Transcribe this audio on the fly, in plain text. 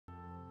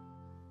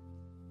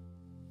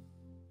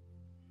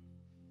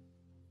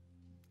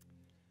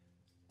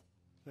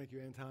Thank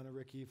you, Anton and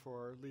Ricky,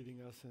 for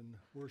leading us in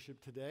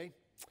worship today.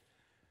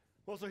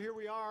 Well, so here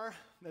we are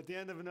at the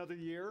end of another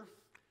year.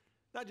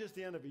 Not just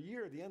the end of a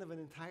year, the end of an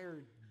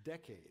entire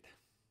decade.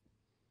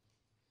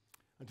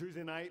 On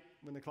Tuesday night,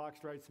 when the clock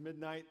strikes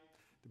midnight,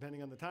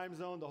 depending on the time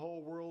zone, the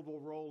whole world will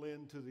roll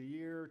into the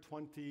year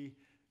 2020.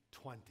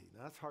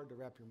 Now, that's hard to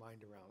wrap your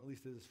mind around, at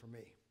least it is for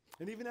me.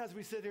 And even as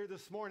we sit here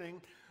this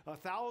morning,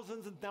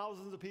 thousands and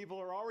thousands of people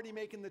are already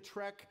making the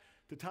trek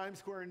to Times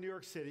Square in New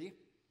York City.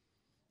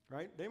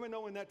 Right? Anyone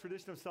know when that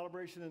tradition of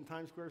celebration in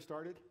Times Square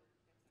started?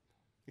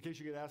 In case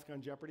you get asked on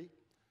Jeopardy.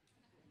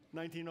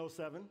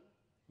 1907.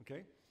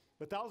 Okay?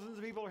 But thousands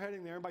of people are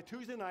heading there, and by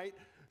Tuesday night,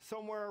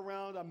 somewhere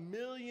around 1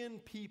 million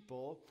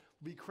people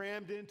will be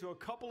crammed into a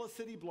couple of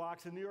city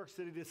blocks in New York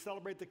City to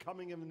celebrate the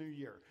coming of a new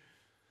year.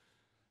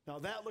 Now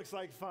that looks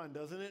like fun,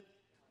 doesn't it?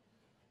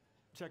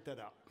 Check that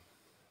out.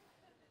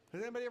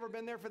 Has anybody ever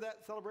been there for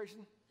that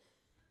celebration?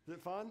 Is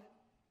it fun?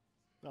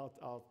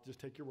 I'll just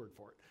take your word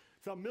for it.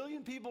 So 1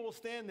 million people will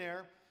stand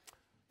there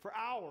for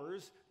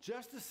hours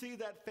just to see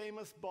that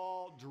famous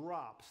ball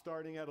drop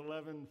starting at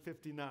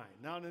 11:59.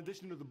 Now, in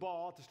addition to the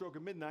ball at the stroke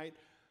of midnight,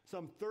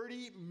 some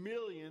 30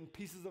 million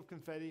pieces of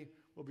confetti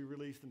will be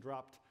released and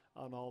dropped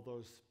on all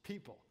those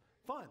people.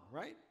 Fun,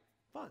 right?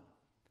 Fun.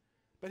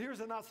 But here's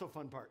the not so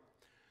fun part.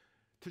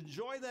 To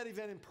enjoy that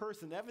event in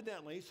person,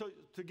 evidently, so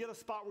to get a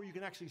spot where you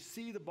can actually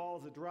see the ball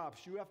as it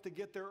drops, you have to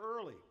get there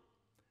early,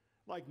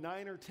 like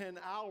 9 or 10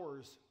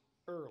 hours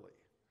early.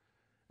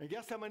 And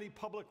guess how many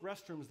public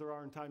restrooms there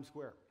are in Times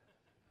Square?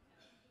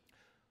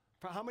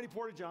 How many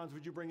porta-johns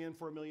would you bring in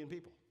for 1 million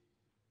people?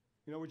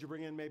 You know, would you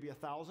bring in maybe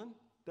 1,000?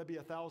 That'd be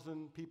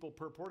 1,000 people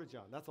per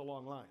porta-john. That's a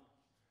long line.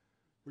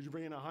 Would you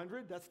bring in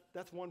 100?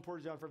 That's one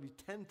porta-john for every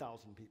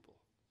 10,000 people.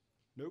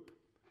 Nope.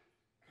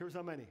 Here's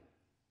how many.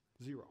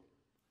 0.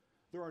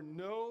 There are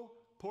no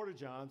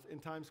porta-johns in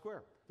Times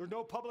Square. There are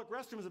no public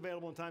restrooms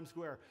available in Times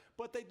Square.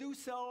 But they do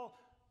sell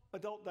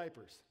adult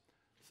diapers.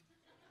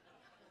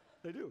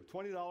 They do.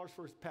 $20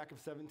 for a pack of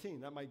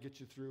 17. That might get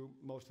you through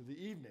most of the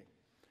evening.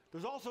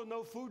 There's also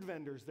no food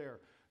vendors there.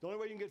 The only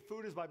way you can get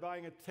food is by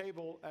buying a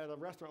table at a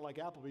restaurant like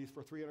Applebee's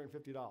for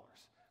 $350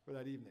 for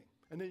that evening.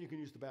 And then you can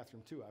use the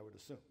bathroom too, I would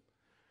assume.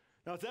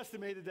 Now, it's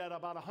estimated that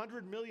about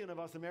 100 million of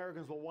us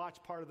Americans will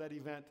watch part of that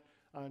event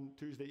on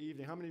Tuesday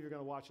evening. How many of you are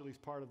going to watch at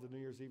least part of the New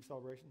Year's Eve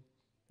celebration?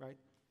 Right?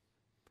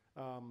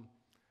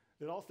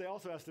 They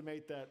also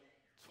estimate that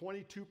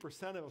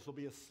 22% of us will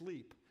be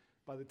asleep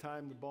by the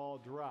time the ball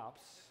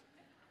drops.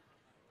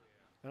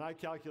 And I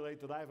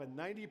calculate that I have a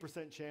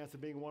 90% chance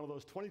of being one of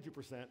those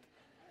 22%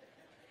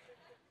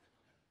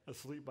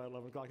 asleep by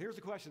 11 o'clock. Here's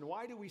the question.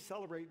 Why do we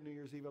celebrate New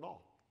Year's Eve at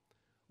all?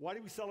 Why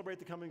do we celebrate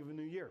the coming of a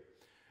new year?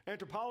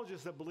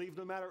 Anthropologists have believed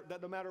no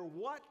matter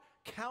what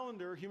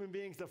calendar human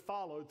beings have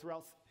followed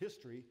throughout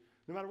history,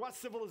 no matter what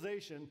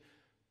civilization,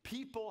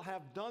 people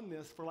have done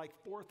this for like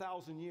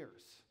 4,000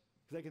 years.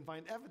 Because they can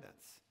find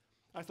evidence.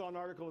 I saw an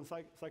article in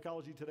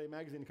Psychology Today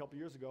magazine a couple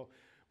years ago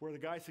where the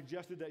guy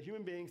suggested that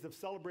human beings have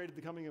celebrated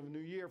the coming of a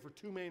new year for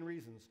 2 main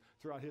reasons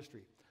throughout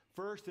history.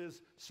 First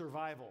is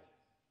survival.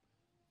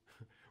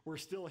 We're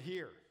still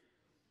here.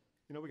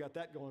 You know, we got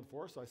that going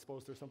for us, so I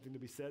suppose there's something to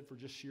be said for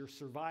just sheer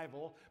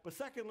survival. But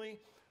secondly,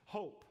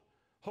 hope.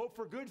 Hope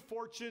for good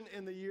fortune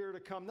in the year to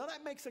come. Now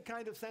that makes a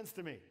kind of sense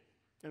to me,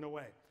 in a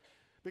way.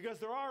 Because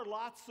there are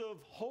lots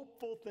of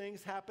hopeful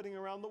things happening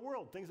around the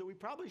world, things that we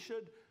probably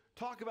should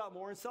talk about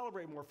more and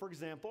celebrate more. For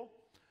example,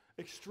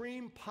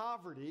 extreme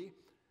poverty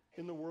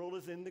in the world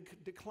is in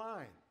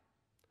decline.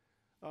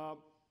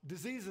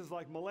 Diseases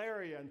like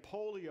malaria and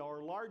polio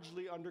are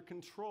largely under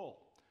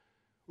control.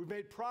 We've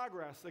made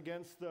progress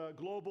against the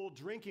global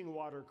drinking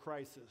water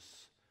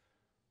crisis.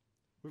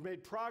 We've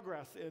made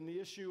progress in the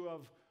issue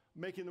of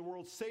making the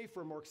world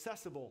safer, more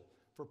accessible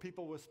for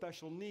people with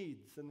special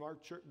needs. And our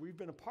church, we've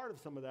been a part of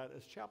some of that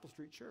as Chapel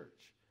Street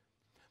Church.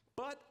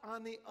 But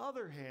on the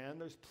other hand,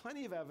 there's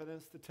plenty of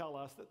evidence to tell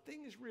us that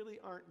things really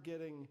aren't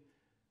getting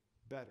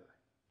better.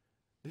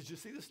 Did you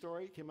see the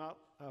story? It came out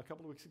a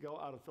couple of weeks ago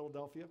out of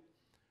Philadelphia.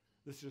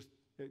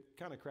 It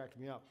kind of cracked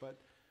me up. But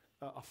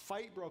a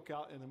fight broke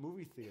out in a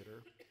movie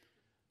theater.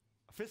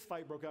 A fist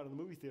fight broke out in the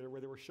movie theater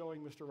where they were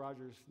showing Mr.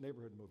 Rogers'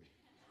 Neighborhood movie.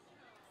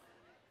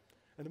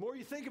 And the more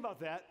you think about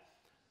that,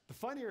 the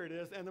funnier it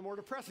is and the more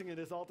depressing it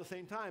is all at the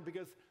same time,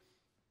 because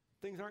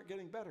things aren't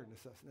getting better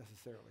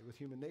necessarily with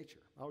human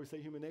nature. I always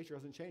say human nature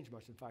hasn't changed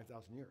much in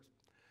 5,000 years.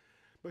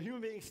 But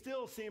human beings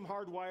still seem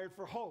hardwired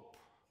for hope.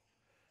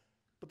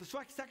 But the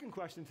second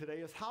question today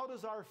is, how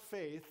does our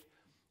faith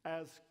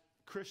as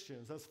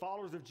Christians, as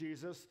followers of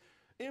Jesus,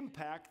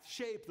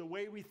 shape the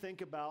way we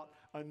think about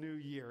a new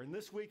year? And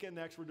this week and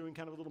next, we're doing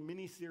kind of a little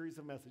mini series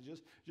of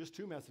messages, just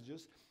 2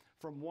 messages,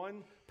 from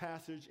one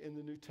passage in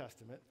the New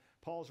Testament.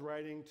 Paul's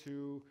writing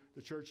to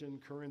the church in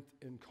Corinth.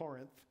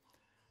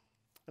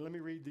 And let me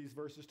read these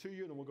verses to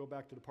you, and then we'll go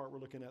back to the part we're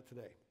looking at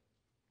today.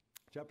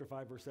 Chapter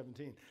 5, verse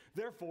 17.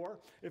 Therefore,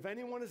 if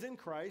anyone is in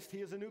Christ, he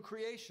is a new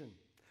creation.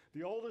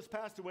 The old has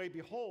passed away.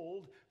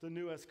 Behold, the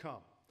new has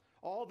come.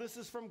 All this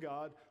is from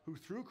God, who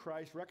through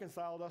Christ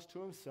reconciled us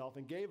to himself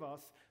and gave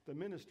us the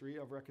ministry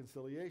of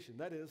reconciliation.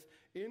 That is,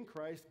 in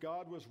Christ,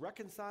 God was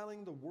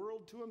reconciling the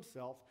world to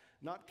himself,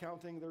 not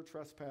counting their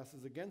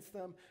trespasses against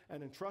them,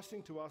 and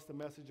entrusting to us the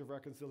message of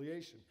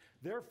reconciliation.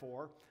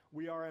 Therefore,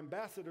 we are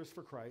ambassadors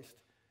for Christ,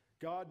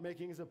 God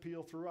making his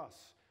appeal through us.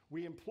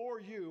 We implore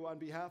you on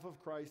behalf of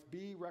Christ,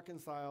 be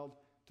reconciled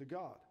to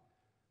God.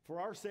 For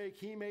our sake,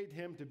 he made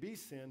him to be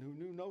sin who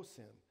knew no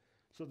sin,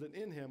 so that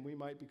in him we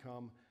might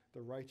become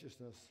the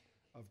righteousness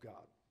of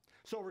God.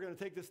 So we're going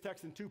to take this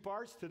text in two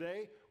parts.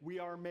 Today, we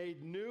are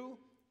made new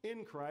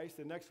in Christ,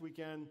 and next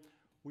weekend,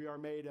 we are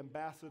made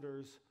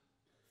ambassadors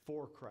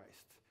for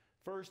Christ.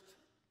 First,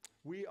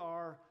 we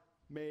are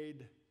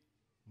made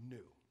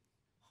new.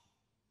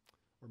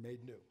 We're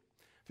made new.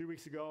 A few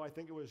weeks ago, I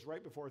think it was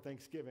right before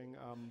Thanksgiving,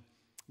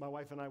 my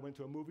wife and I went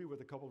to a movie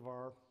with a couple of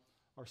our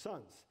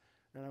sons.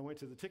 And I went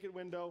to the ticket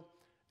window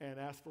and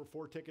asked for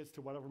 4 tickets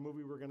to whatever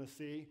movie we were going to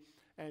see.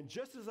 And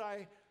just as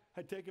I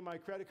had taken my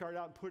credit card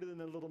out and put it in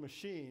the little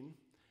machine,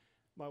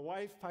 my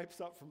wife pipes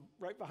up from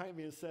right behind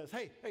me and says,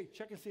 hey,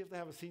 check and see if they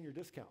have a senior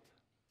discount.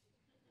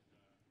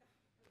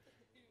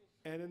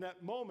 And in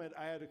that moment,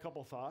 I had a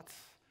couple thoughts.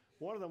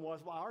 One of them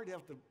was, well, I already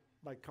have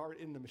my card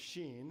in the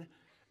machine.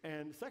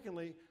 And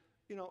secondly,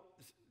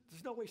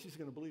 there's no way she's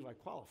going to believe I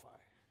qualify.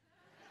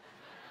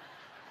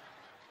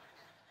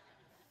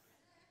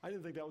 I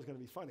didn't think that was going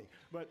to be funny.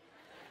 But,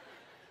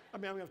 I'm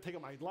going to take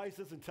out my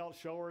license and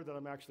show her that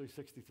I'm actually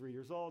 63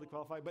 years old to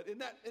qualify. But in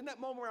that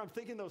moment where I'm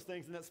thinking those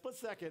things, in that split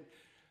second,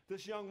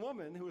 this young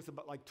woman who was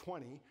about like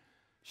 20,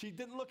 she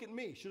didn't look at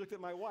me. She looked at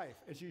my wife,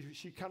 and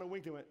she kind of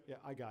winked and went, yeah,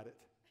 I got it.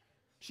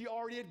 She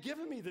already had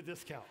given me the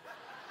discount.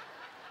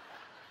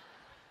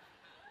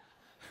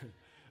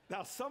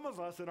 Now, some of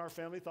us in our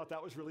family thought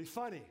that was really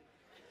funny.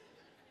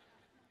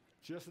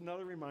 Just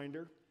another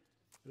reminder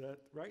that,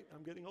 right,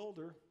 I'm getting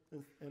older,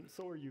 and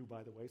so are you,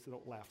 by the way, so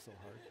don't laugh so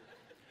hard.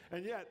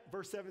 And yet,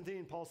 verse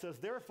 17, Paul says,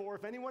 therefore,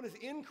 if anyone is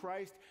in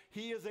Christ,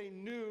 he is a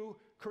new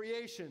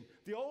creation.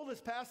 The old has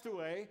passed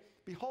away.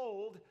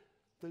 Behold,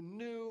 the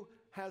new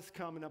has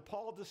come. And now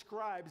Paul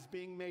describes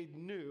being made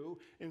new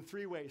in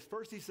 3 ways.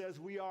 First, he says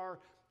we are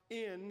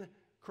in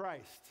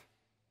Christ.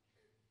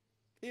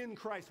 In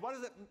Christ. What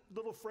does that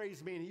little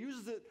phrase mean? He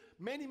uses it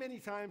many, many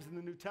times in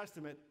the New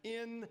Testament.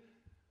 In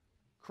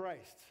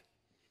Christ.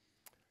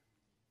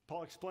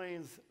 Paul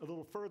explains a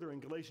little further in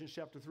Galatians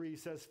chapter 3. He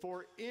says,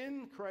 for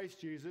in Christ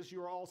Jesus you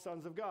are all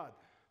sons of God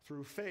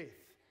through faith.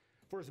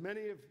 For as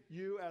many of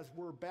you as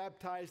were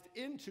baptized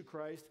into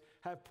Christ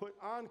have put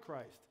on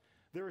Christ.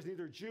 There is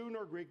neither Jew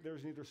nor Greek, there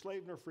is neither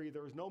slave nor free,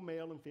 there is no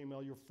male and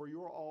female, for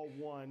you are all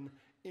one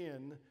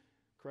in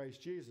Christ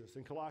Jesus.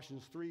 In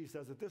Colossians 3, he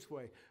says it this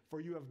way,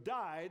 for you have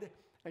died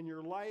and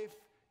your life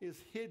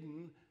is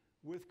hidden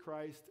with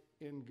Christ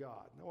in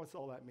God. Now, what's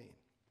all that mean?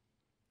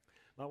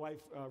 My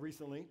wife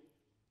recently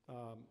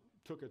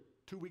took a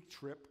 2-week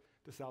trip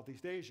to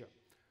Southeast Asia,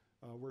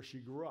 where she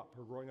grew up.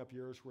 Her growing up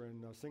years were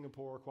in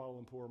Singapore,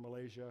 Kuala Lumpur,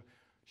 Malaysia.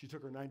 She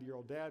took her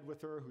 90-year-old dad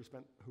with her,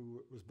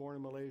 who was born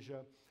in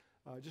Malaysia.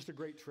 Just a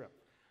great trip.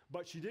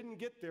 But she didn't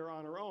get there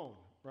on her own,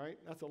 right?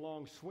 That's a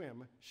long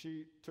swim.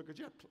 She took a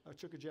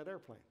jet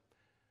airplane.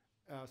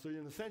 So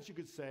in a sense, you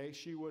could say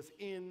she was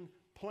in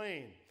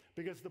plane,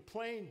 because the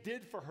plane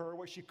did for her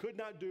what she could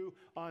not do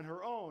on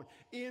her own.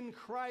 In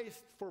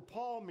Christ, for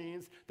Paul,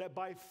 means that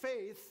by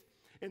faith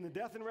in the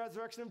death and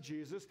resurrection of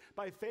Jesus,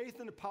 by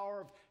faith in the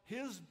power of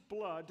his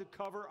blood to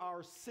cover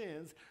our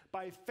sins,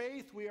 by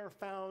faith we are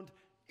found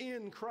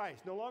in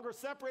Christ, no longer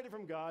separated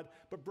from God,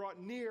 but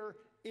brought near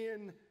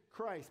in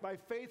Christ. By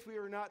faith we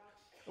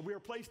are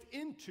placed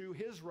into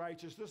his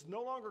righteousness,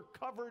 no longer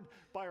covered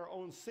by our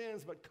own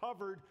sins, but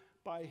covered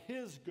by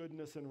his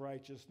goodness and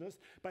righteousness.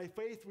 By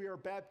faith we are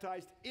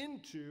baptized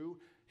into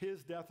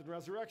his death and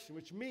resurrection,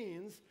 which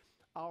means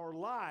our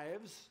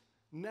lives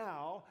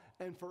now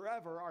and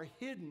forever are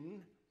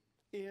hidden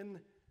in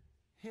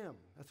him.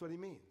 That's what he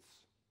means.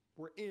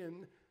 We're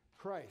in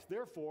Christ.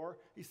 Therefore,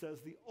 he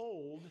says the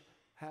old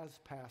has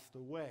passed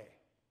away.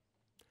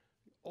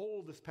 The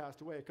old has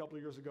passed away. A couple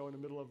of years ago, in the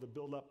middle of the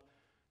build-up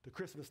to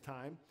Christmas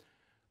time,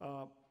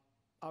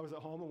 I was at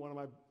home and one of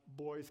my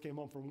boys came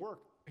home from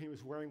work. He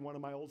was wearing one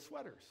of my old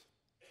sweaters.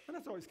 And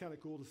that's always kind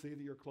of cool to see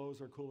that your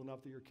clothes are cool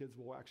enough that your kids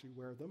will actually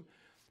wear them.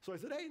 So I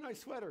said, hey,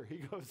 nice sweater. He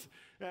goes,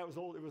 yeah, it was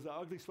old. It was an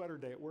ugly sweater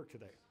day at work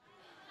today.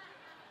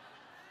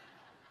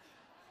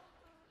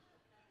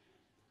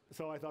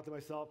 So I thought to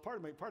myself, part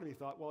of me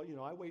thought, well,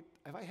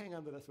 if I hang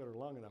on to that sweater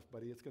long enough,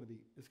 buddy, it's going to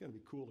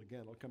be cool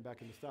again. It'll come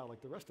back into style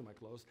like the rest of my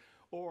clothes.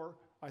 Or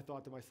I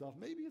thought to myself,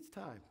 maybe it's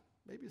time.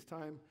 Maybe it's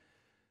time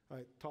I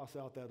toss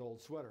out that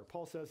old sweater.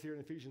 Paul says here in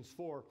Ephesians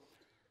 4,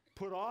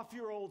 put off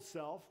your old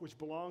self, which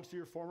belongs to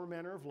your former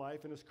manner of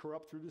life and is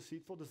corrupt through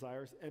deceitful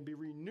desires, and be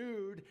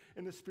renewed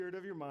in the spirit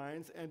of your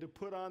minds, and to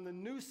put on the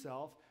new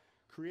self,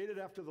 created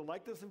after the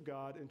likeness of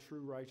God in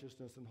true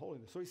righteousness and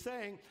holiness. So he's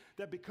saying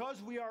that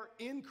because we are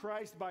in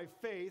Christ by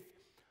faith,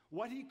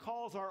 what he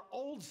calls our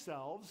old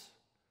selves,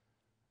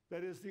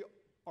 that is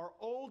our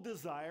old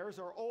desires,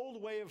 our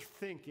old way of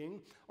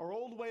thinking, our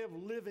old way of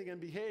living and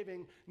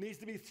behaving needs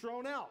to be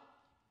thrown out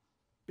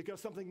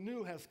because something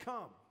new has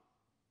come.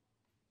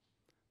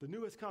 The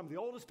new has come. The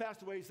old has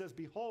passed away. He says,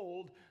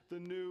 behold, the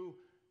new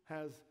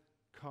has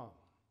come.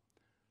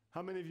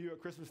 How many of you at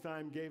Christmas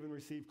time gave and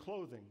received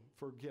clothing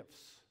for gifts?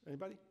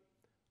 Anybody?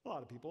 A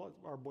lot of people.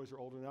 Our boys are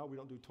older now. We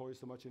don't do toys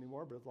so much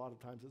anymore, but a lot of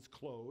times it's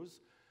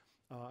clothes.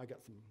 I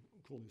got some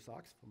cool new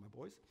socks for my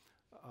boys.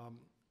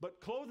 But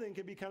clothing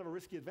can be kind of a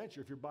risky adventure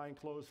if you're buying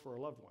clothes for a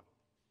loved one.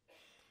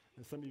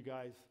 And some of you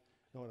guys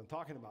know what I'm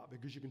talking about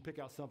because you can pick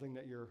out something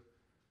that your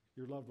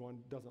loved one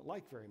doesn't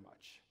like very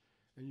much.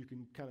 And you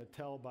can kind of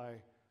tell by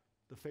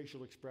the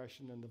facial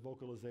expression and the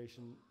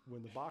vocalization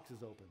when the box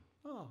is open.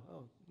 Oh,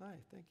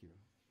 nice, thank you.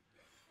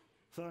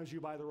 Sometimes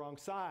you buy the wrong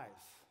size.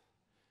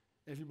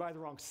 If you buy the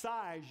wrong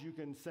size, you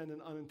can send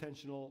an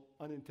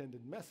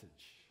unintended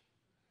message.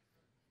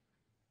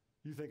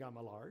 You think I'm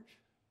a large?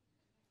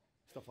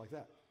 Stuff like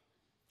that.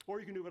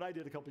 Or you can do what I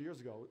did a couple years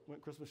ago.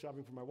 Went Christmas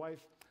shopping for my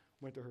wife,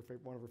 went to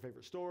one of her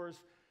favorite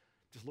stores,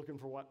 just looking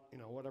for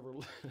whatever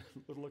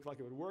would look like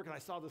it would work. And I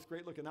saw this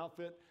great looking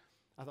outfit.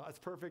 I thought, that's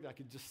perfect. I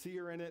could just see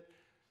her in it.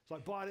 So I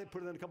bought it,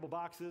 put it in a couple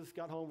boxes,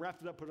 got home,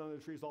 wrapped it up, put it under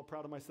the tree, was all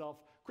proud of myself.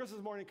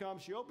 Christmas morning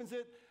comes, she opens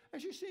it,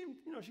 and she seemed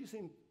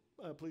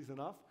pleased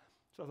enough.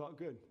 So I thought,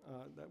 good,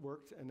 that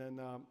worked. And then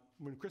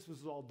when Christmas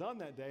was all done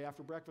that day,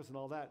 after breakfast and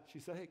all that, she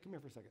said, hey, come here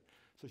for a second.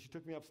 So she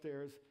took me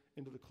upstairs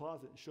into the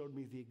closet and showed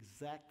me the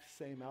exact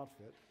same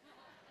outfit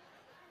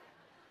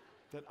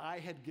that I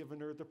had given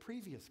her the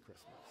previous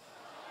Christmas.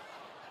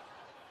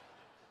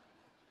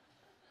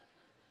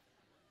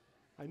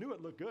 I knew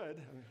it looked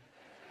good.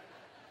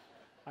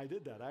 I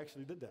did that. I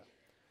actually did that.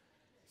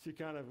 She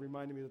kind of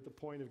reminded me that the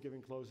point of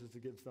giving clothes is to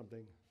give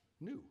something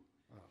new.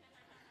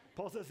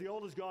 Paul says the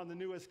old is gone, the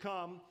new has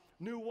come.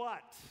 New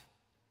what?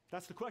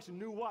 That's the question.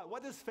 New what?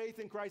 What does faith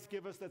in Christ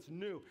give us that's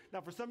new? Now,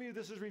 for some of you,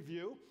 this is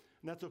review,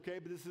 and that's okay,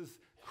 but this is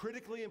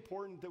critically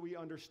important that we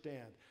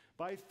understand.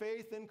 By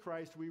faith in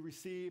Christ, we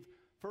receive,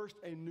 first,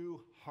 a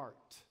new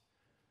heart.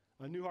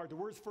 A new heart. The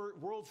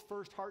world's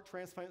first heart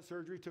transplant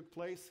surgery took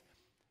place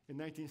in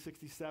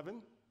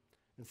 1967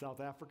 in South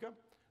Africa.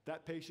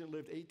 That patient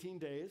lived 18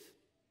 days.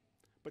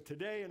 But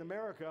today in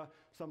America,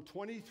 some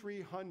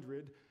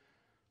 2,300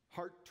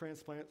 heart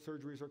transplant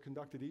surgeries are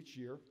conducted each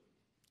year.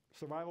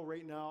 Survival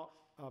rate now,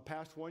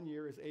 past 1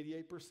 year, is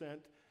 88%,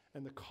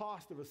 and the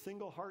cost of a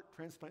single heart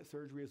transplant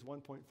surgery is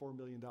 $1.4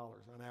 million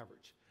on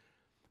average.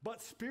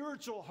 But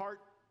spiritual heart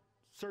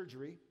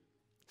surgery,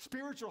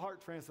 spiritual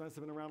heart transplants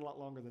have been around a lot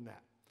longer than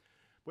that.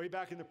 Way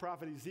back in the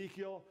prophet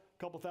Ezekiel,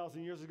 a couple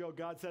thousand years ago,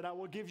 God said, I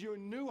will give you a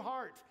new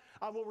heart.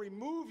 I will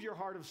remove your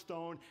heart of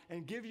stone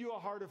and give you a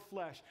heart of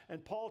flesh.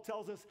 And Paul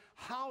tells us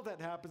how that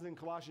happens in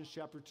Colossians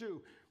chapter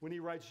 2 when he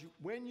writes,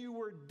 when you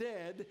were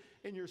dead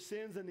in your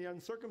sins and the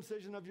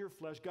uncircumcision of your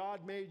flesh,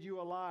 God made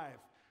you alive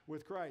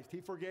with Christ.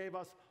 He forgave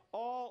us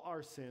all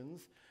our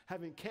sins,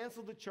 having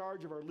canceled the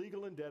charge of our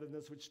legal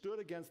indebtedness which stood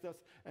against us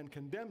and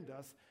condemned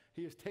us.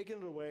 He has taken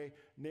it away,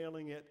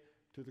 nailing it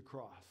to the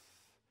cross.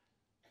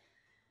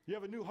 You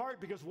have a new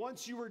heart because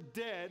once you were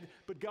dead,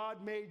 but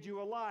God made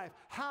you alive.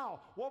 How?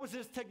 What was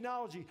his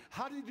technology?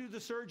 How did he do the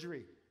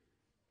surgery?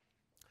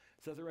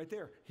 It says it right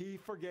there. He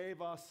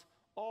forgave us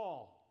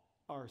all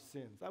our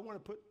sins. I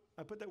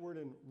put that word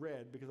in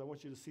red because I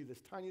want you to see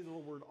this tiny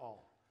little word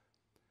all.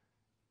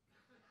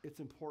 It's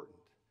important.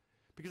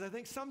 Because I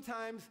think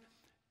sometimes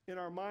in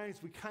our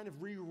minds we kind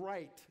of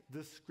rewrite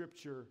this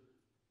scripture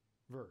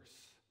verse.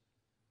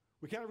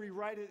 We kind of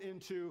rewrite it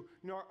into,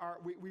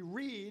 we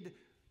read,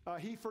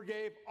 he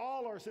forgave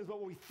all our sins, but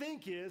what we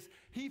think is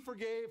he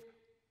forgave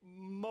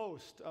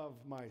most of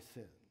my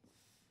sins.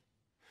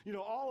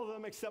 All of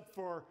them except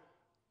for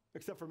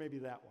maybe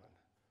that one.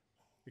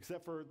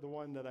 Except for the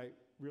one that I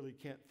really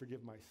can't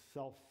forgive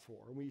myself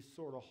for. And we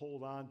sort of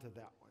hold on to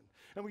that one.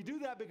 And we do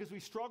that because we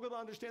struggle to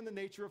understand the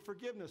nature of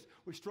forgiveness.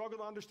 We struggle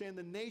to understand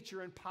the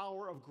nature and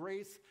power of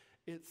grace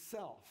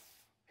itself.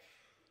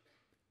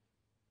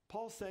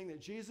 Paul's saying that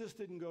Jesus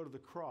didn't go to the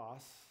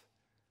cross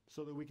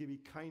so that we could be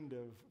kind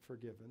of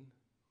forgiven.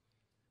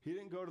 He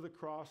didn't go to the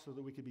cross so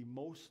that we could be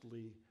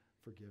mostly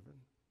forgiven.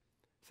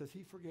 It says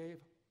he forgave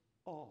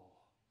all.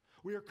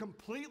 We are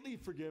completely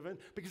forgiven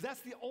because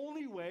that's the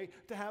only way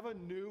to have a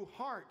new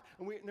heart.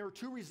 And there are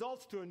two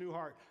results to a new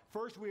heart.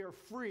 First, we are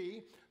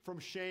free from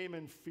shame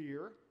and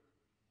fear.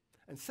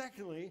 And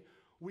secondly,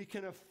 we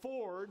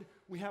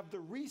have the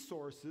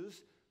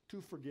resources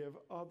to forgive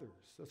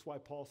others. That's why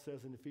Paul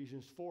says in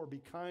Ephesians 4, be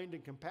kind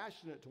and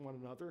compassionate to one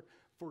another,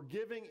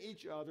 forgiving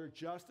each other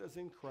just as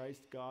in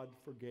Christ God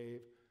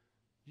forgave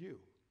you.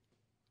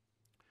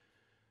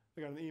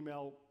 I got an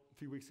email a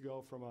few weeks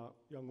ago from a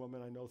young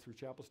woman I know through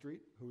Chapel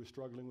Street who is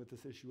struggling with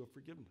this issue of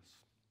forgiveness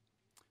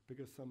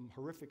because some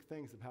horrific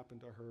things have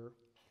happened to her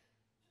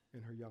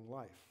in her young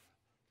life.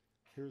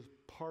 Here's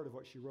part of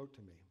what she wrote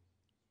to me.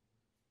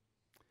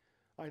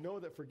 I know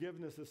that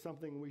forgiveness is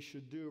something we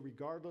should do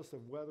regardless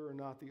of whether or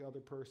not the other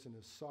person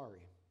is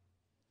sorry.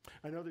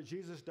 I know that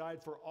Jesus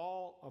died for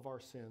all of our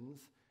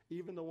sins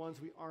even the ones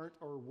we aren't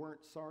or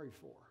weren't sorry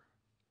for.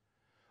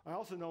 I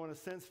also know, in a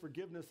sense,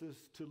 forgiveness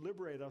is to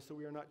liberate us so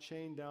we are not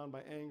chained down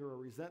by anger or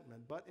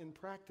resentment. But in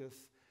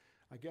practice,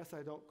 I guess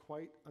I don't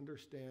quite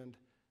understand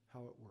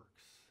how it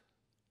works.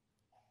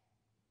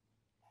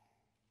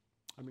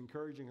 I'm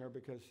encouraging her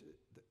because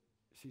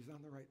she's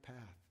on the right path.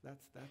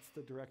 That's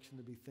the direction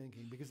to be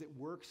thinking, because it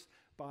works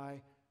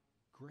by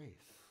grace.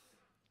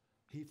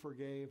 He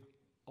forgave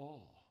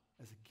all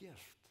as a gift.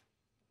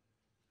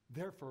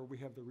 Therefore, we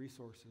have the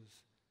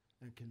resources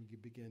and can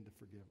begin to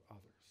forgive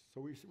others.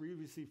 So we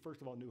receive,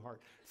 first of all, new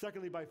heart.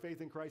 Secondly, by faith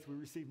in Christ, we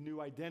receive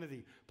new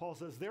identity. Paul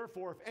says,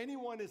 therefore, if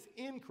anyone is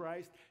in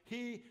Christ,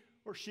 he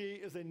or she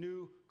is a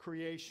new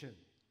creation.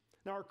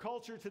 Now, our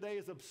culture today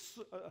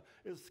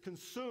is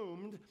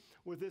consumed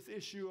with this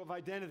issue of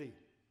identity.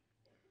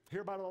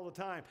 Hear about it all the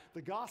time.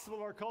 The gospel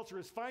of our culture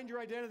is find your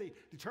identity,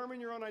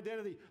 determine your own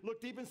identity, look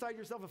deep inside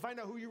yourself and find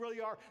out who you really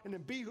are, and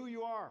then be who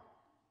you are.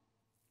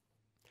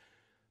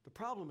 The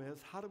problem is,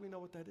 how do we know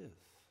what that is?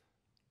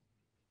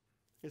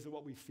 Is it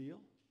what we feel?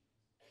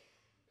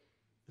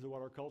 Is it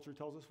what our culture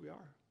tells us we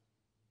are?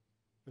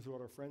 Is it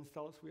what our friends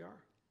tell us we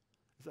are?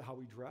 Is it how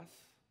we dress?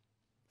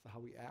 Is it how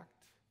we act?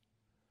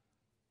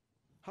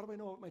 How do I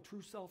know what my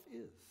true self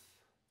is?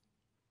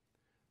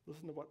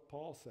 Listen to what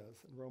Paul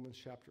says in Romans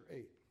chapter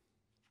 8.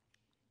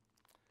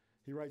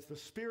 He writes, the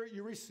Spirit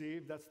you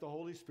received, that's the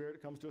Holy Spirit,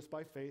 it comes to us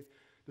by faith.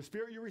 The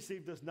Spirit you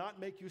received does not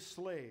make you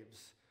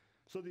slaves,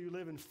 so that you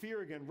live in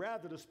fear again.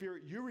 Rather, the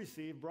Spirit you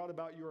received brought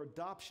about your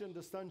adoption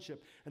to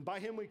sonship. And by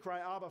him we cry,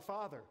 Abba,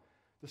 Father.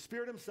 The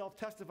Spirit himself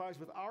testifies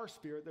with our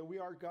spirit that we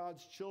are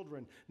God's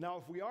children. Now,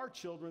 if we are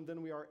children,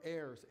 then we are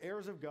heirs,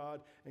 heirs of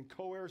God and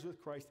co-heirs with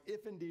Christ,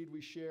 if indeed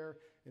we share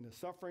in his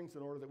sufferings,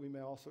 in order that we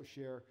may also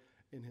share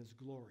in his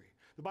glory.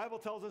 The Bible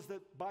tells us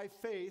that by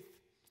faith,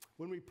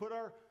 when we put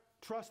our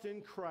trust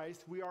in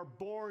Christ, we are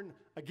born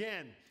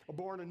again, or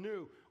born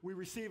anew. We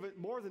receive it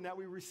more than that.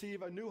 We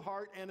receive a new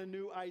heart and a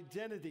new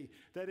identity.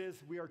 That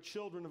is, we are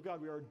children of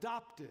God. We are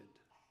adopted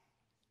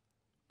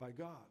by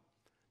God.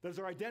 That is,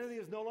 our identity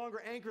is no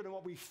longer anchored in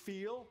what we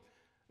feel.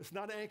 It's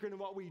not anchored in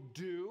what we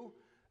do.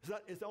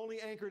 It's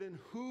only anchored in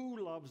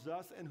who loves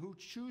us and who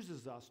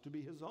chooses us to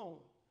be his own.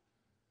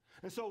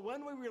 And so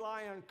when we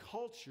rely on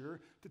culture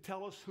to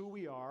tell us who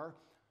we are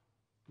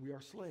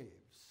slaves.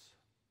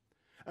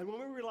 And when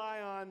we rely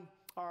on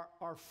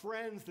our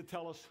friends to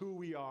tell us who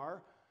we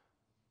are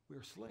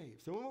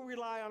slaves. And when we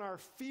rely on our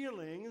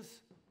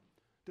feelings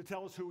to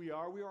tell us who we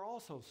are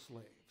also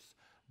slaves.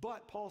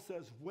 But Paul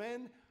says,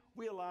 when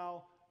we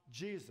allow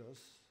Jesus,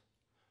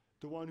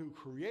 the one who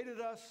created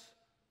us,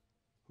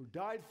 who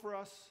died for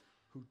us,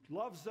 who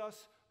loves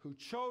us, who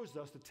chose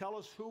us to tell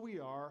us who we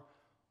are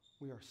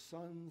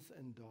sons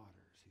and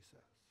daughters, he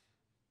says.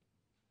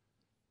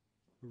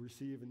 We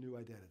receive a new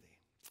identity.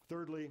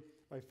 Thirdly,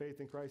 by faith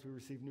in Christ, we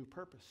receive new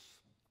purpose.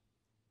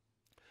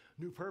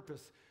 New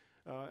purpose.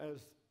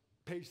 As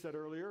Paige said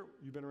earlier,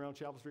 you've been around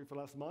Chapel Street for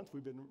the last month.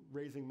 We've been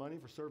raising money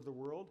for Serve the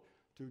World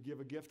to give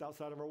a gift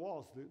outside of our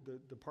walls.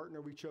 The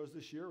partner we chose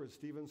this year was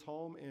Stephen's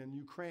Home in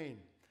Ukraine.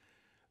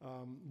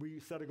 We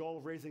set a goal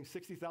of raising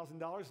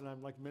 $60,000, and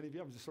I'm like many of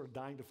you, I'm just sort of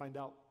dying to find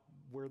out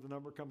where the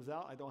number comes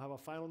out. I don't have a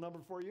final number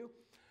for you,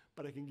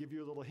 but I can give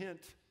you a little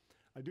hint.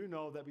 I do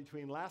know that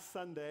between last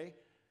Sunday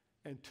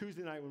and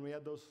Tuesday night, when we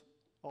had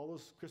all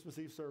those Christmas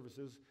Eve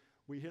services,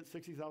 we hit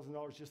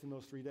 $60,000 just in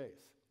those 3 days.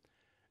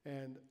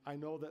 And I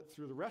know that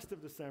through the rest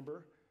of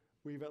December,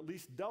 we've at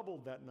least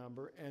doubled that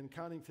number, and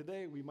counting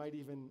today, we might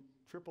even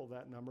triple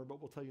that number, but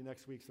we'll tell you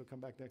next week, so come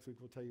back next week,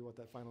 we'll tell you what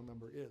that final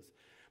number is.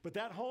 But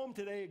that home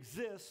today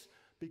exists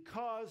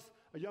because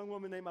a young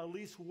woman named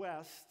Elise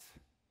West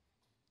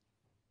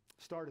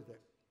started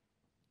it.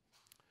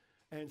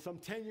 And some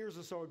 10 years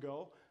or so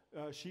ago,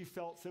 she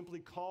felt simply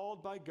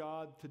called by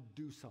God to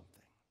do something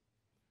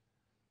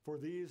for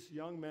these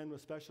young men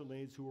with special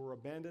needs who were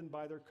abandoned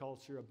by their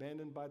culture,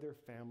 abandoned by their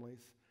families,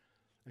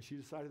 and she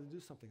decided to do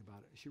something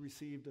about it. She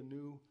received a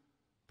new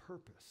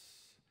purpose.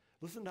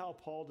 Listen to how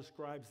Paul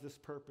describes this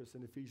purpose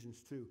in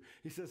Ephesians 2.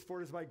 He says,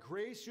 for it is by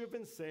grace you have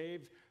been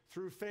saved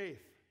through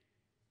faith.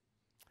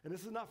 And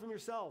this is not from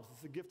yourselves,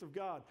 it's a gift of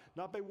God,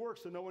 not by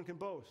works so no one can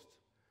boast.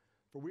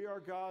 For we are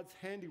God's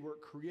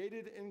handiwork,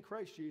 created in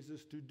Christ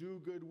Jesus to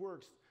do good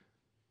works.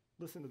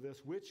 Listen to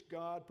this, which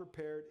God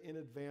prepared in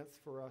advance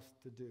for us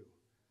to do.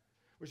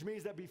 Which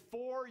means that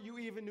before you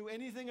even knew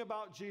anything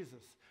about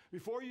Jesus,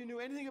 before you knew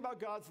anything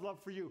about God's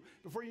love for you,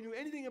 before you knew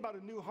anything about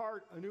a new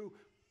heart, a new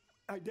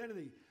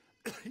identity,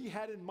 he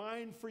had in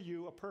mind for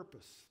you a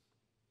purpose.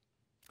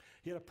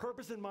 He had a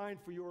purpose in mind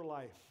for your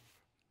life.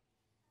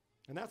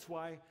 And that's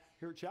why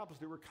here at Chapel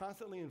Street, we're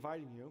constantly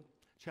inviting you,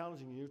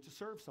 challenging you to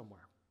serve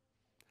somewhere.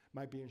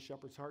 Might be in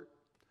Shepherd's Heart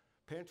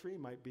Pantry,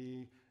 might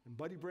be in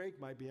Buddy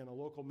Break, might be in a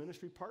local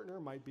ministry partner,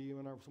 might be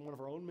in one of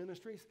our own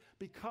ministries,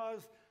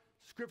 because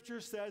Scripture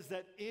says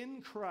that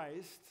in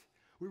Christ,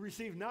 we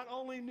receive not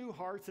only new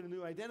hearts and a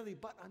new identity,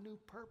 but a new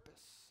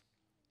purpose.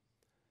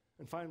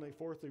 And finally,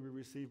 fourthly, we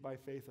receive by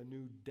faith a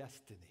new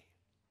destiny.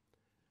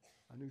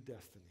 A new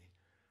destiny.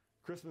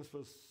 Christmas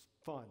was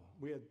fun.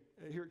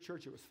 Here at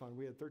church, it was fun.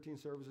 We had 13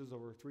 services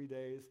over 3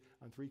 days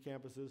on 3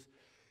 campuses.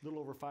 A little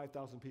over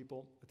 5,000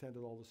 people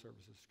attended all the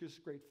services.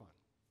 Just great fun.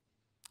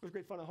 It was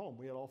great fun at home.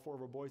 We had all 4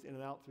 of our boys in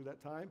and out through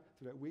that time,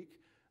 through that week.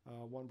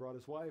 One brought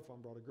his wife,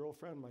 one brought a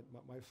girlfriend.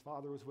 My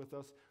father was with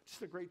us.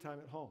 Just a great time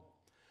at home.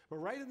 But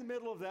right in the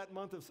middle of that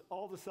month of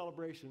all the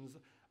celebrations,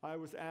 I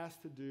was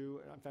asked to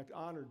do, in fact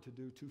honored to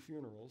do 2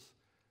 funerals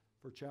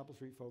for Chapel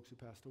Street folks who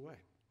passed away.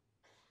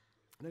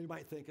 And then you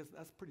might think,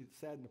 that's a pretty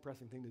sad and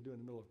depressing thing to do in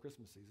the middle of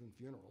Christmas season,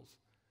 funerals.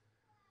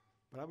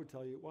 But I would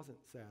tell you it wasn't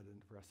sad and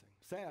depressing.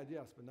 Sad,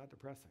 yes, but not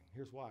depressing.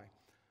 Here's why.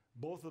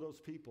 Both of those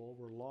people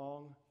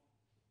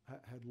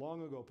had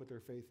long ago put their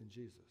faith in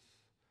Jesus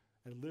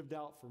and lived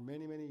out for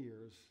many, many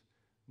years,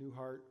 new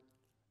heart,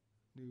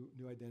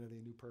 new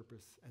identity, new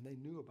purpose, and they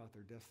knew about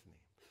their destiny.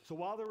 So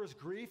while there was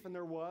grief, and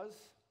there was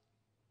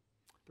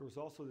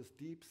also this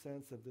deep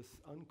sense of this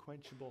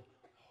unquenchable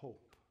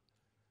hope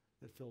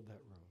that filled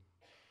that room.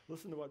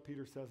 Listen to what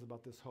Peter says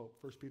about this hope.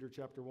 1 Peter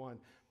chapter 1.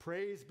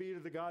 Praise be to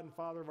the God and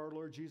Father of our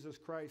Lord Jesus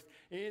Christ.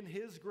 In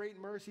his great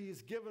mercy,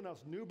 he's given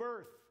us new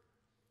birth,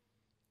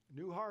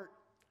 new heart,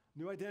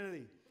 new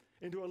identity,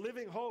 into a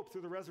living hope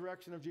through the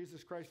resurrection of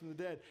Jesus Christ from the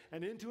dead,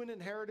 and into an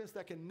inheritance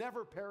that can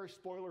never perish,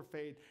 spoil, or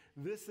fade.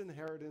 This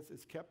inheritance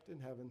is kept in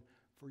heaven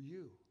for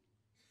you.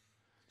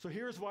 So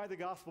here's why the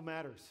gospel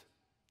matters.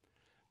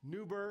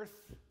 New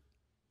birth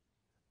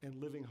and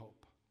living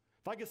hope.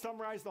 If I could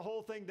summarize the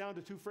whole thing down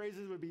to 2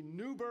 phrases, it would be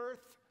new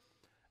birth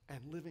and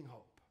living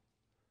hope.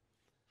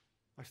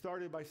 I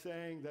started by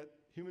saying that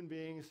human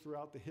beings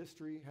throughout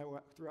history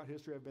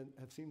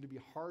have seemed to be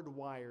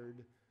hardwired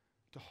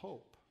to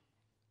hope.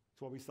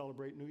 That's why we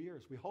celebrate New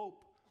Year's. We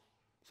hope.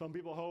 Some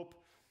people hope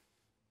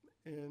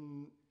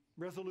in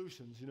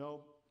resolutions,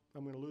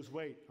 I'm going to lose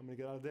weight. I'm going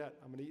to get out of debt.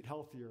 I'm going to eat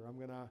healthier. I'm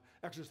going to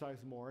exercise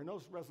more. And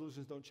those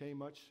resolutions don't change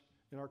much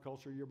in our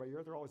culture year by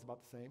year. They're always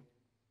about the same.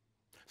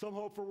 Some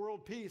hope for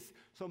world peace.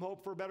 Some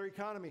hope for a better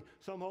economy.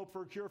 Some hope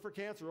for a cure for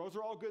cancer. Those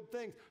are all good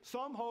things.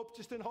 Some hope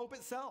just in hope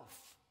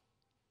itself,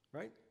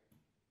 right?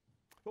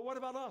 But what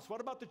about us? What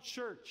about the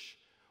church?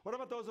 What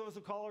about those of us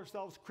who call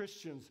ourselves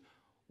Christians?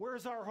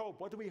 Where's our hope?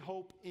 What do we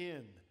hope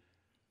in?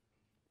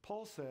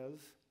 Paul says,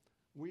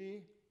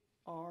 we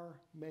are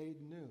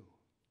made new.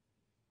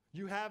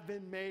 You have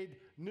been made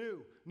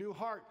new. New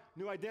heart,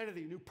 new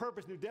identity, new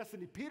purpose, new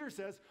destiny. Peter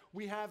says,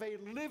 we have a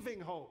living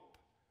hope.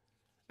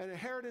 An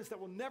inheritance that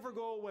will never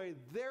go away.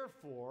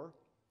 Therefore,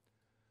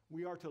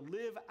 we are to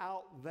live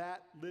out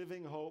that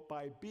living hope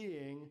by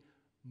being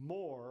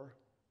more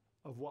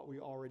of what we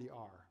already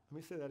are.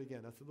 Let me say that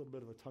again. That's a little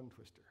bit of a tongue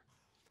twister.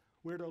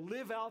 We're to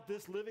live out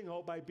this living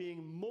hope by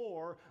being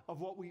more of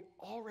what we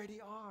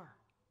already are.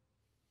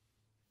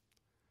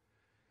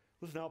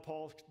 Listen how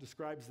Paul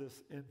describes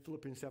this in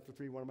Philippians chapter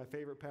 3, one of my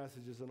favorite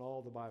passages in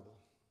all the Bible.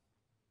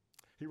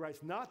 He writes,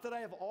 not that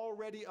I have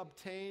already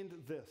obtained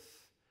this,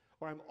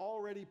 or I'm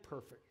already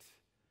perfect,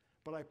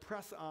 but I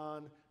press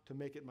on to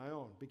make it my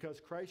own, because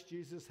Christ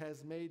Jesus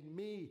has made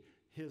me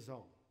his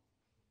own.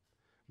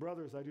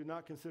 Brothers, I do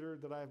not consider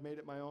that I have made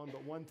it my own,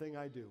 but one thing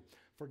I do,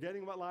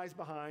 forgetting what lies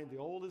behind, the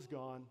old is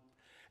gone,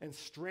 and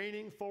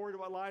straining forward to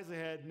what lies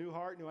ahead, new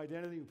heart, new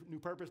identity, new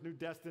purpose, new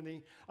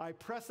destiny, I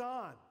press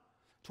on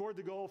toward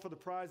the goal for the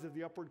prize of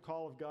the upward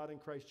call of God in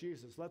Christ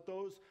Jesus. Let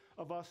those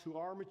of us who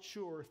are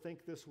mature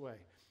think this way.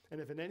 And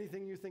if in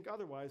anything you think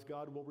otherwise,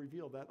 God will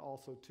reveal that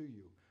also to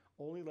you.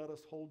 Only let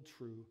us hold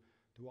true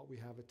to what we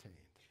have attained.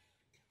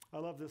 I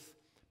love this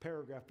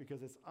paragraph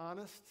because it's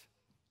honest.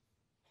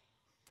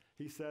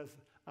 He says,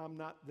 I'm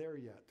not there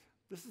yet.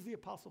 This is the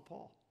Apostle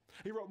Paul.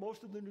 He wrote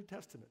most of the New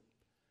Testament.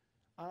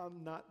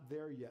 I'm not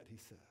there yet, he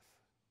says.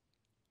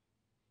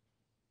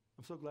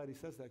 I'm so glad he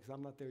says that because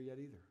I'm not there yet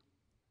either.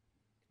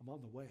 I'm on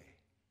the way.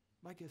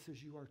 My guess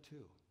is you are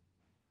too.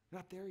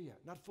 Not there yet,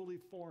 not fully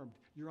formed.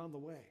 You're on the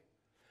way.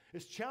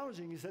 It's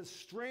challenging. He says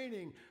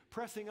straining,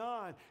 pressing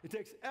on. It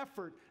takes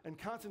effort and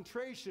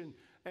concentration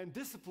and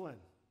discipline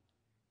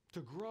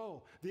to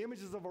grow. The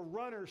images of a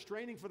runner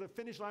straining for the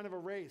finish line of a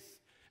race.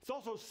 It's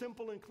also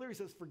simple and clear. He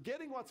says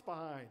forgetting what's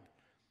behind.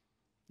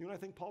 You know what I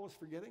think Paul was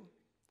forgetting?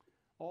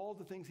 All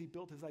the things he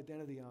built his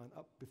identity on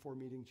up before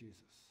meeting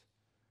Jesus.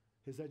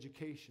 His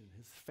education,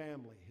 his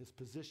family, his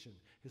position,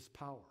 his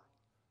power.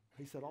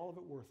 He said all of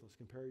it worthless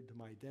compared to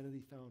my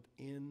identity found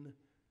in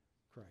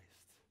Christ.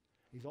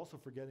 He's also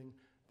forgetting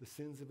the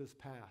sins of his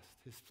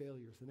past, his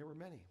failures, and there were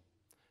many,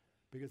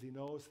 because he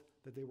knows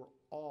that they were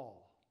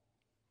all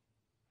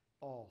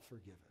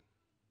forgiven.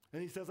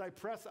 And he says, I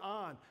press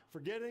on.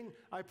 Forgetting,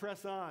 I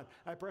press on.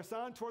 I press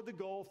on toward the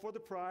goal for the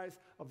prize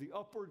of the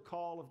upward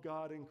call of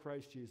God in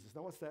Christ Jesus.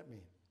 Now, what's that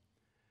mean?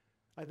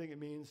 I think it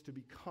means to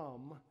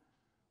become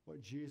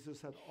what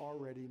Jesus had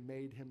already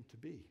made him to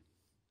be.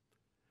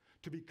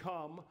 To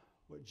become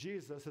what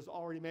Jesus has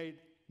already made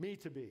me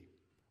to be.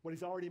 What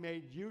he's already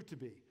made you to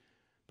be.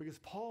 Because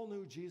Paul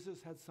knew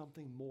Jesus had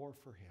something more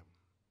for him.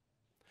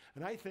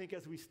 And I think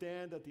as we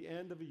stand at the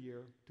end of a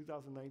year,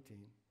 2019,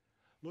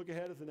 look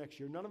ahead at the next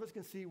year, none of us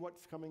can see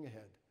what's coming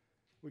ahead.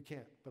 We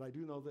can't, but I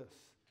do know this.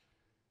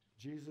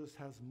 Jesus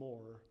has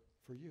more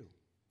for you.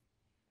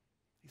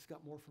 He's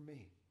got more for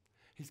me.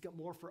 He's got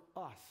more for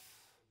us,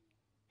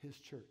 his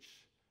church.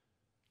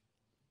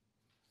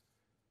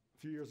 A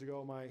few years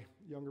ago, my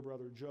younger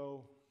brother,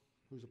 Joe,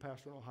 who's a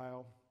pastor in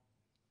Ohio,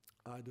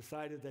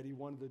 decided that he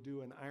wanted to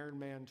do an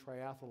Ironman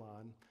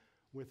triathlon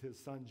with his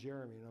son,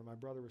 Jeremy. Now, my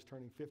brother was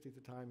turning 50 at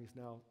the time. He's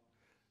now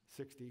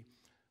 60,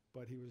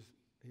 but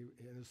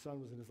and his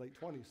son was in his late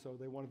 20s, so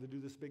they wanted to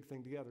do this big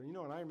thing together. You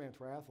know, an Ironman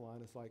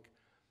triathlon is like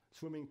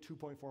swimming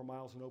 2.4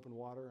 miles in open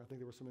water. I think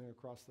they were swimming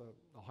across the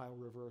Ohio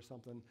River or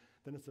something.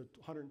 Then it's a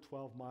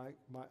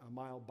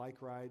 112-mile bike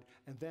ride.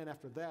 And then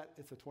after that,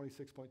 it's a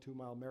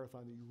 26.2-mile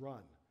marathon that you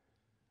run.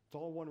 It's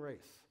all one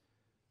race.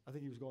 I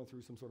think he was going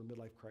through some sort of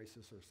midlife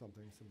crisis or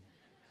something, some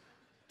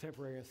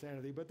temporary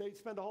insanity. But they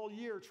spent a whole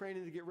year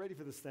training to get ready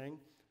for this thing,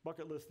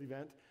 bucket list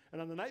event.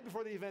 And on the night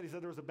before the event, he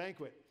said there was a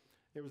banquet.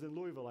 It was in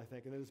Louisville, I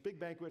think, and there was this big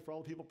banquet for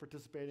all the people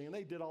participating, and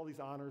they did all these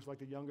honors, like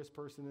the youngest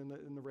person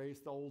in the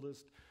race, the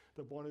oldest,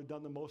 the one who'd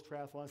done the most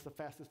triathlons, the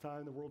fastest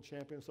time, the world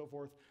champion, and so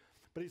forth.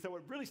 But he said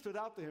what really stood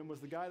out to him was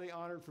the guy they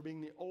honored for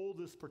being the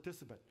oldest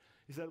participant.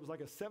 He said it was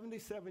like a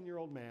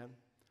 77-year-old man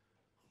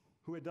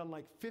who had done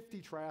like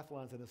 50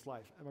 triathlons in his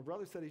life. And my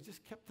brother said he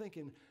just kept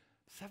thinking,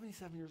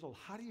 77 years old,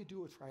 how do you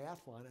do a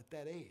triathlon at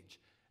that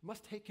age? It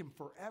must take him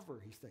forever,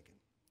 he's thinking.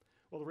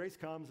 Well, the race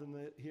comes, and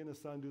he and his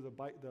son do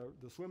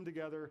the swim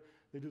together.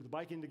 They do the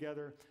biking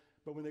together.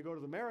 But when they go to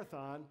the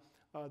marathon,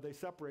 they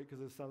separate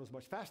because his son was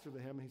much faster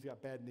than him, and he's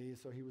got bad knees,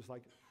 so he was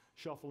like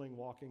shuffling,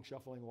 walking.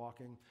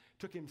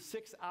 Took him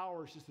 6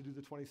 hours just to do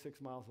the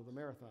 26 miles of the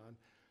marathon.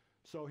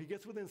 So he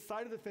gets within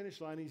sight of the finish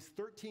line. He's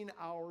 13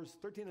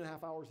 and a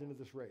half hours into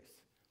this race.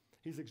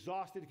 He's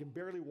exhausted. He can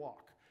barely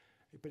walk,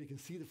 but he can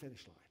see the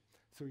finish line.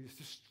 So he's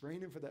just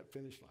straining for that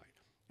finish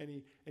line.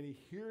 And he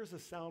hears a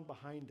sound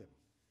behind him.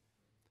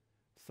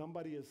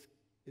 Somebody is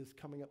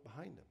coming up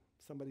behind him.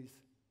 Somebody's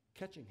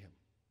catching him.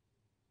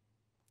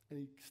 And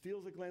he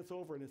steals a glance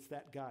over, and it's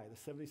that guy,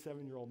 the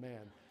 77-year-old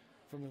man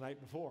from the night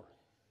before.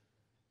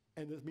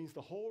 And this means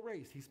the whole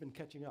race he's been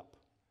catching up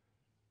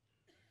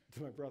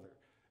to my brother.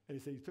 And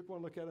he said, he took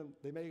one look at him,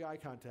 they made eye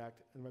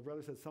contact, and my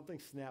brother said something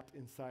snapped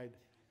inside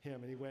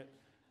him, and he went,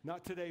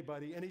 "Not today,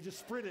 buddy," and he just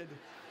sprinted.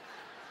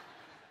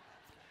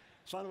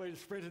 Found a way to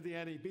sprint at the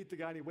end. He beat the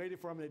guy, and he waited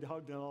for him, and they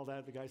hugged and all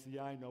that. The guy said,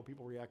 "Yeah, I know.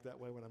 People react that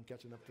way when I'm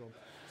catching up to them."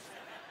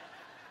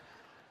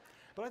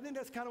 But I think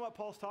that's kind of what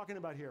Paul's talking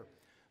about here.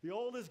 The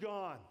old is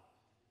gone.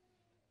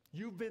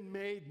 You've been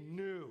made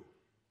new.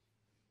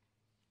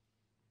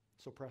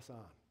 So press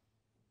on.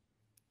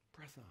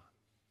 Press on.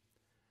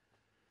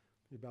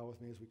 You bow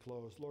with me as we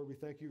close. Lord, we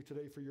thank you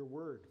today for your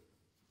word.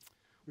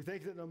 We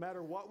thank you that no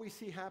matter what we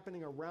see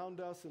happening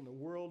around us in the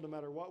world, no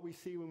matter what we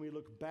see when we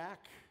look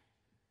back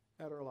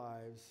at our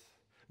lives,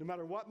 no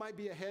matter what might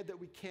be ahead that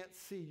we can't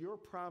see, your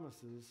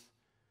promises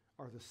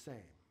are the same.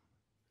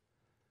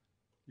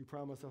 You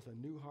promise us a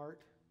new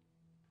heart,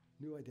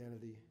 new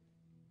identity,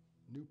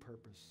 new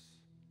purpose,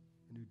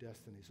 a new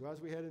destiny. So as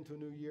we head into a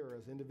new year,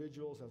 as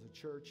individuals, as a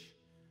church,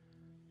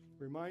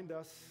 remind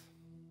us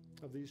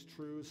of these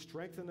truths.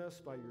 Strengthen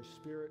us by your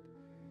Spirit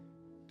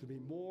to be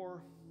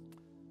more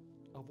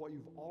of what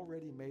you've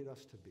already made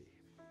us to be.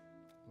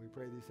 We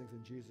pray these things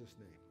in Jesus'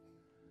 name.